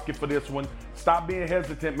Orlovsky for this one. Stop being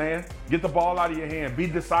hesitant, man. Get the ball out of your hand. Be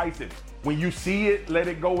decisive. When you see it, let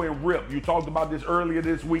it go and rip. You talked about this earlier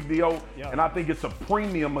this week, Dio, and I think it's a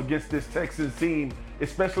premium against this Texans team,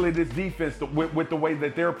 especially this defense with the way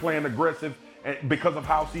that they're playing aggressive and because of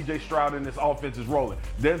how C.J. Stroud and this offense is rolling.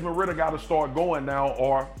 Desmond Ridder got to start going now,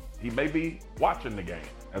 or he may be watching the game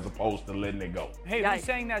as opposed to letting it go. Hey, who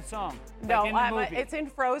sang that song? No, like it's in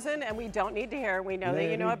Frozen, and we don't need to hear it. We know that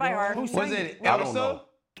you know it by heart. Was it Elsa?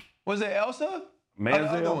 Was it Elsa?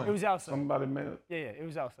 Manziel? It was Elsa. Somebody man. Yeah, it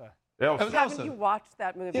was Elsa. Elsa. Haven't you watched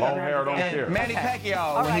that movie? Long hair, don't care. Manny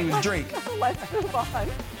Pacquiao when he was Drake. Let's move on.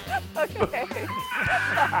 Okay. RC,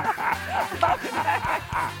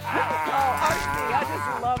 I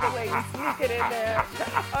just love the way you sneak it in there.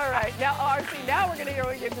 All right, now RC, now we're going to hear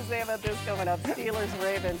what you have to say about this coming up. Steelers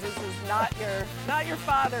Ravens. This is not your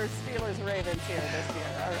father's Steelers Ravens here this year.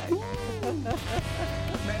 All right.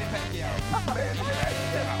 Manny Pacquiao.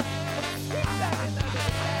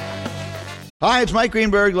 Hi, it's Mike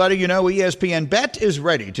Greenberg letting you know ESPN Bet is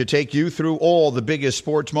ready to take you through all the biggest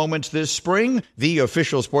sports moments this spring. The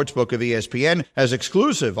official sportsbook of ESPN has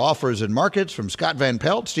exclusive offers and markets from Scott Van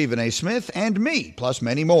Pelt, Stephen A. Smith, and me, plus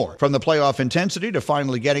many more. From the playoff intensity to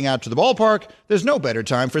finally getting out to the ballpark, there's no better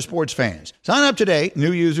time for sports fans. Sign up today.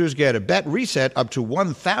 New users get a bet reset up to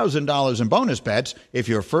 $1,000 in bonus bets if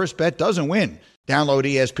your first bet doesn't win. Download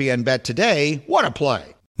ESPN Bet today. What a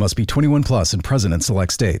play. Must be 21 plus and present in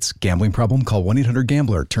select states. Gambling problem? Call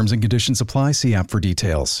 1-800-GAMBLER. Terms and conditions apply. See app for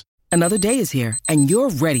details. Another day is here, and you're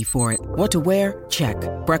ready for it. What to wear? Check.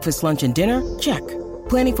 Breakfast, lunch, and dinner? Check.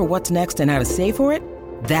 Planning for what's next and how to save for it?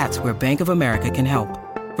 That's where Bank of America can help.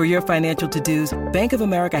 For your financial to-dos, Bank of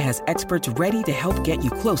America has experts ready to help get you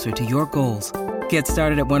closer to your goals. Get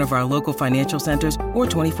started at one of our local financial centers or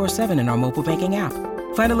 24/7 in our mobile banking app.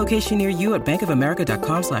 Find a location near you at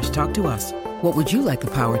bankofamerica.com/talktous. What would you like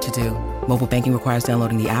the power to do? Mobile banking requires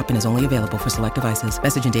downloading the app and is only available for select devices.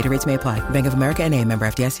 Message and data rates may apply. Bank of America N.A., member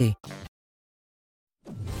FDIC.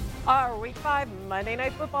 Our Week 5 Monday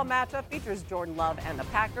Night Football matchup features Jordan Love and the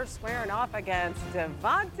Packers squaring off against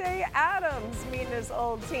Devontae Adams meeting his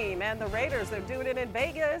old team. And the Raiders, they're doing it in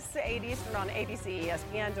Vegas, 8 Eastern on ABC,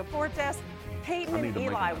 ESPN. Deportes, Peyton and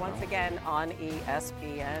Eli once again on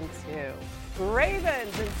ESPN2.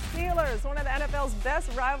 Ravens and Steelers, one of the NFL's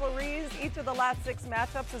best rivalries. Each of the last 6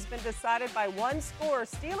 matchups has been decided by one score.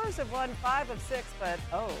 Steelers have won 5 of 6, but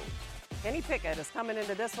Kenny Pickett is coming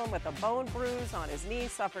into this one with a bone bruise on his knee,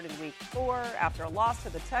 suffered in week 4 after a loss to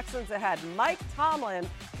the Texans that had Mike Tomlin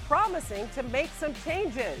promising to make some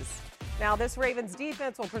changes. Now, this Ravens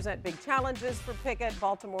defense will present big challenges for Pickett.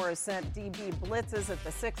 Baltimore has sent DB blitzes at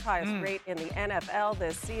the 6th highest rate in the NFL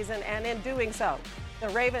this season, and in doing so, the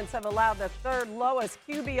Ravens have allowed the 3rd lowest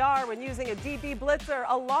QBR when using a DB blitzer,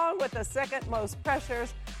 along with the 2nd most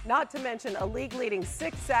pressures, not to mention a league-leading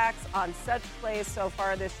 6 sacks on such plays so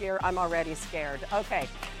far this year. I'm already scared. Okay,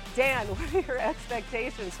 Dan, what are your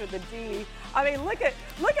expectations for the D? I mean, look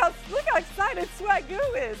how excited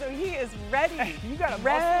Swagoo is. I mean, he is ready. You got a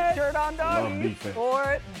muscle shirt on, dog?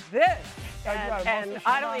 For this. And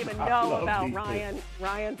I don't even know about Ryan.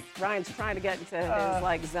 Ryan's trying to get into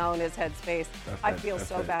his zone, his headspace. I feel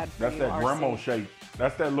so bad for that's you, that RC. grandma shake.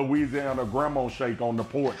 That's that Louisiana grandma shake on the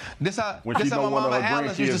porch. This how when she my know one of mama her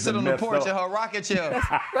Alice used to sit on the porch in her rocket chair. That's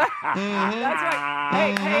right.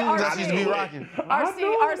 Hey, RC. That used to be rocking.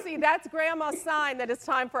 RC, that's Grandma's sign that it's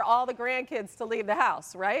time for all the grandkids to leave the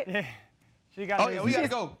house, right? Yeah. We gotta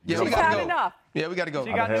go. Yeah, we she's gotta had go. enough. Yeah, we gotta go.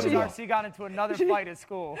 She got into another fight at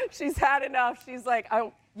school. She's had enough. She's like,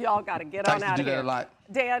 oh, y'all got to get on out of here. That a lot.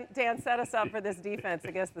 Dan, set us up for this defense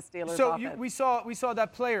against the Steelers. So offense. we saw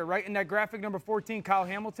that player right in that graphic number 14, Kyle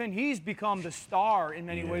Hamilton. He's become the star in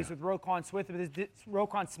many ways with Roquan Smith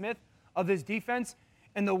of this defense,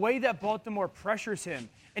 and the way that Baltimore pressures him.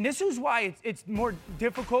 And this is why it's more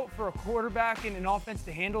difficult for a quarterback in an offense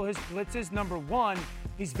to handle his blitzes. Number one,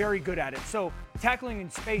 he's very good at it. So tackling in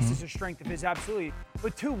space is a strength of his, absolutely.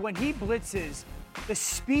 But two, when he blitzes, the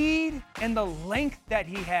speed and the length that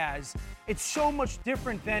he has, it's so much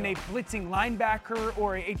different than a blitzing linebacker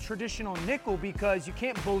or a traditional nickel, because you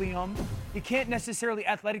can't bully him. You can't necessarily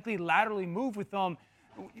athletically laterally move with them.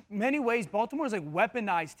 Many ways, Baltimore's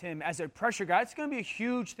weaponized him as a pressure guy. It's going to be a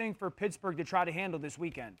huge thing for Pittsburgh to try to handle this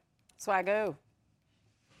weekend. Swaggo.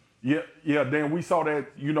 Yeah, Dan, we saw that,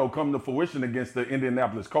 come to fruition against the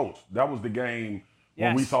Indianapolis Colts. That was the game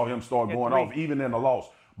when we saw him start going off, even in the loss.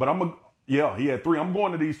 But he had 3. I'm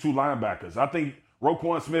going to these 2 linebackers. I think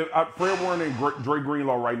Roquan Smith, Fred Warner and Dre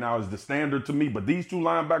Greenlaw right now is the standard to me, but these 2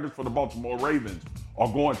 linebackers for the Baltimore Ravens are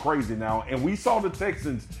going crazy now. And we saw the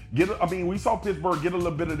Texans we saw Pittsburgh get a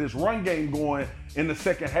little bit of this run game going in the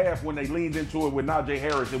second half when they leaned into it with Najee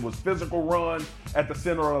Harris. It was physical runs at the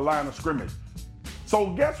center of the line of scrimmage.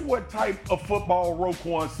 So guess what type of football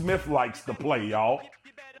Roquan Smith likes to play, y'all?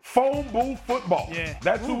 Phone booth football. Yeah.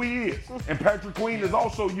 That's who he is. And Patrick Queen is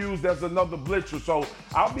also used as another blitzer. So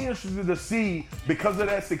I'll be interested to see, because of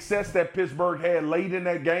that success that Pittsburgh had late in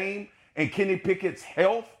that game and Kenny Pickett's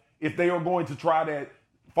health, if they are going to try that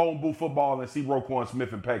phone booth football and see Roquan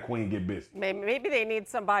Smith and Pat Queen get busy. Maybe they need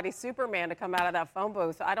somebody, Superman, to come out of that phone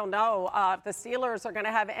booth. I don't know. If the Steelers are going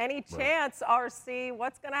to have any chance, RC,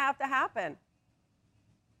 what's going to have to happen?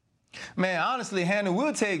 Man, honestly, Hannah,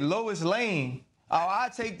 we'll take Lois Lane. I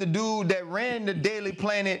take the dude that ran the Daily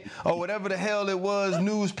Planet or whatever the hell it was,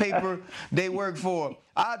 newspaper they work for.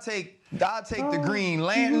 I'll take the Green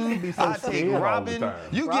Lantern. I'll take Robin.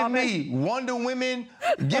 You give me Wonder Women.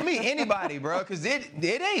 Give me anybody, bro, because it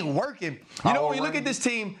ain't working. When you look at this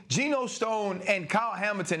team, Geno Stone and Kyle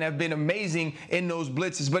Hamilton have been amazing in those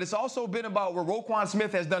blitzes, but it's also been about what Roquan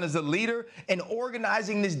Smith has done as a leader in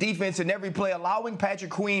organizing this defense in every play, allowing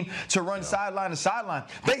Patrick Queen to run sideline to sideline.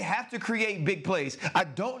 They have to create big plays. I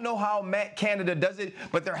don't know how Matt Canada does it,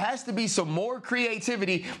 but there has to be some more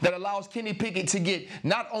creativity that allows Kenny Pickett to get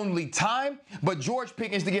not only time, but George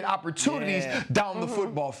Pickens to get opportunities down the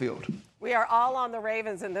football field. We are all on the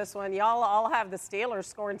Ravens in this one. Y'all all have the Steelers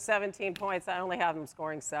scoring 17 points. I only have them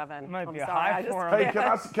scoring 7. Might be I'm a sorry. high for them. Hey,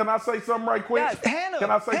 can I say something right quick? Yes. Hannah, can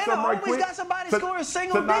I say something right quick? Always got somebody scoring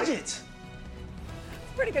single digits.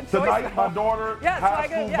 Pretty good choice. Tonight, my daughter, high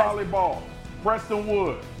school volleyball. Preston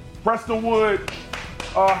Wood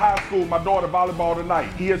High School, my daughter volleyball tonight.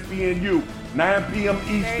 ESPNU, 9 p.m.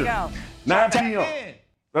 Eastern. There you go. 9 p.m.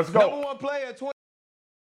 Let's go. Number 1 player,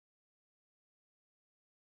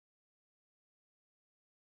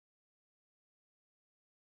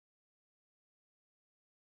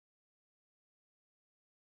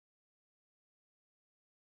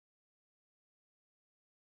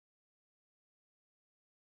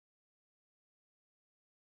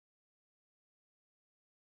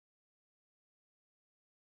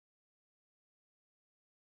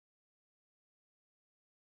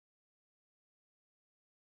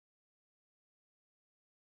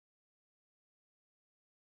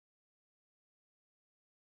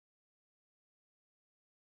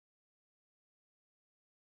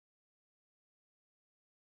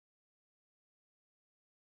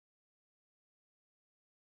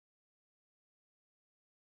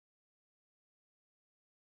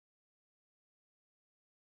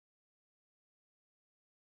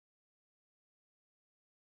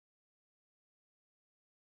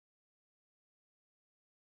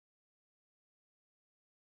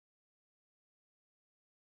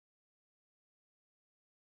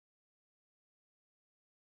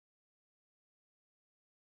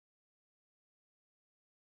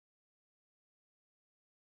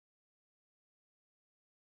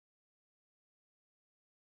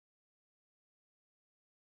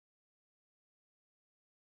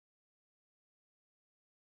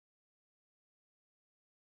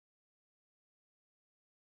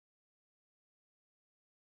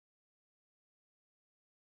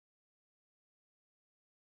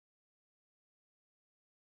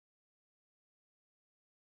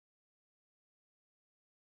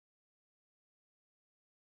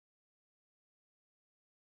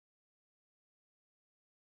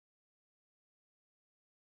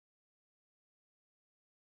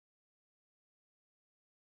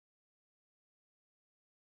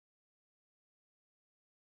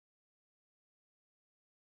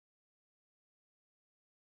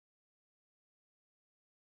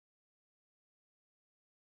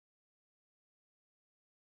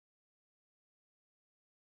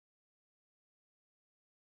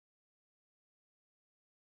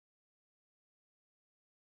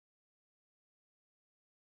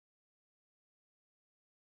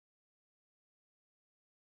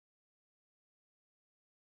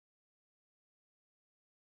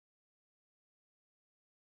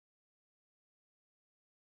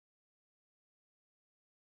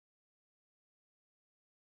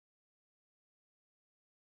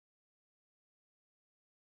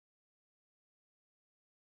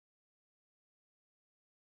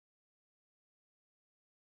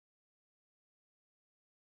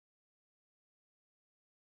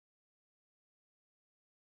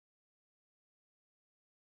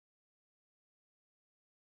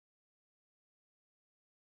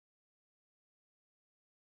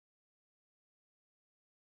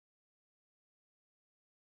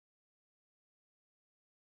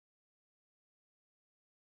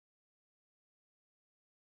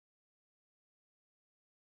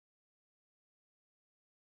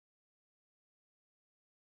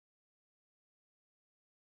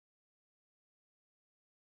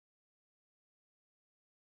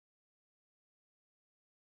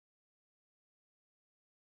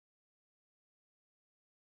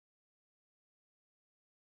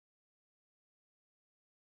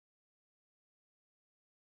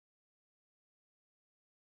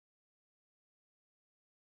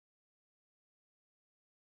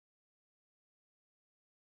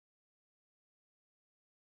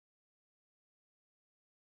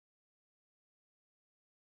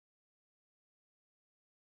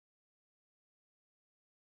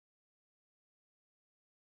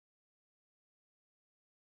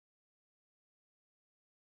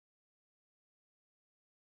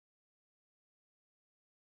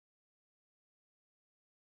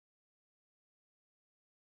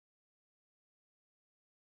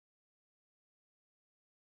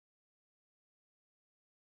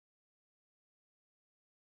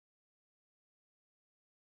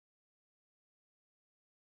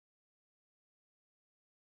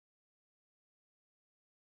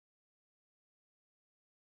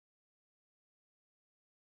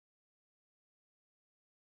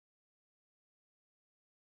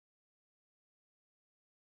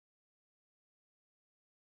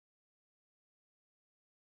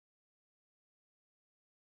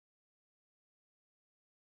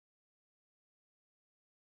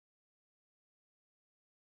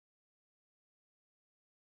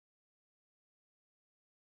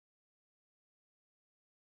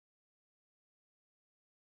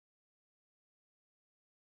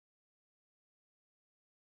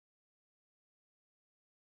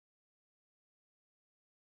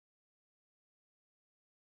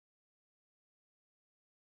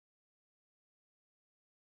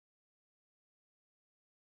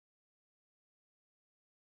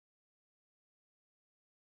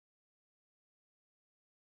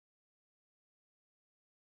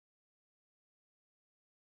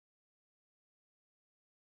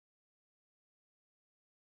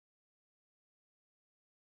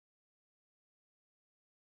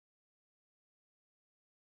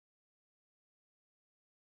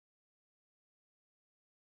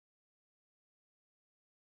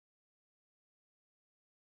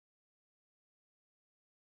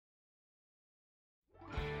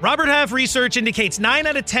 Robert Half research indicates 9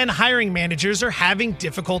 out of 10 hiring managers are having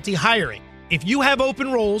difficulty hiring. If you have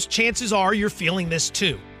open roles, chances are you're feeling this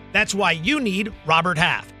too. That's why you need Robert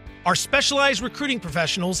Half. Our specialized recruiting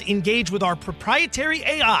professionals engage with our proprietary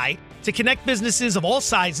AI to connect businesses of all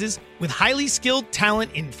sizes with highly skilled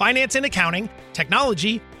talent in finance and accounting,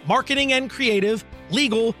 technology, marketing and creative,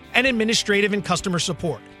 legal, and administrative and customer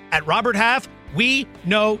support. At Robert Half, we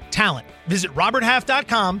know talent. Visit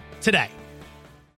roberthalf.com today.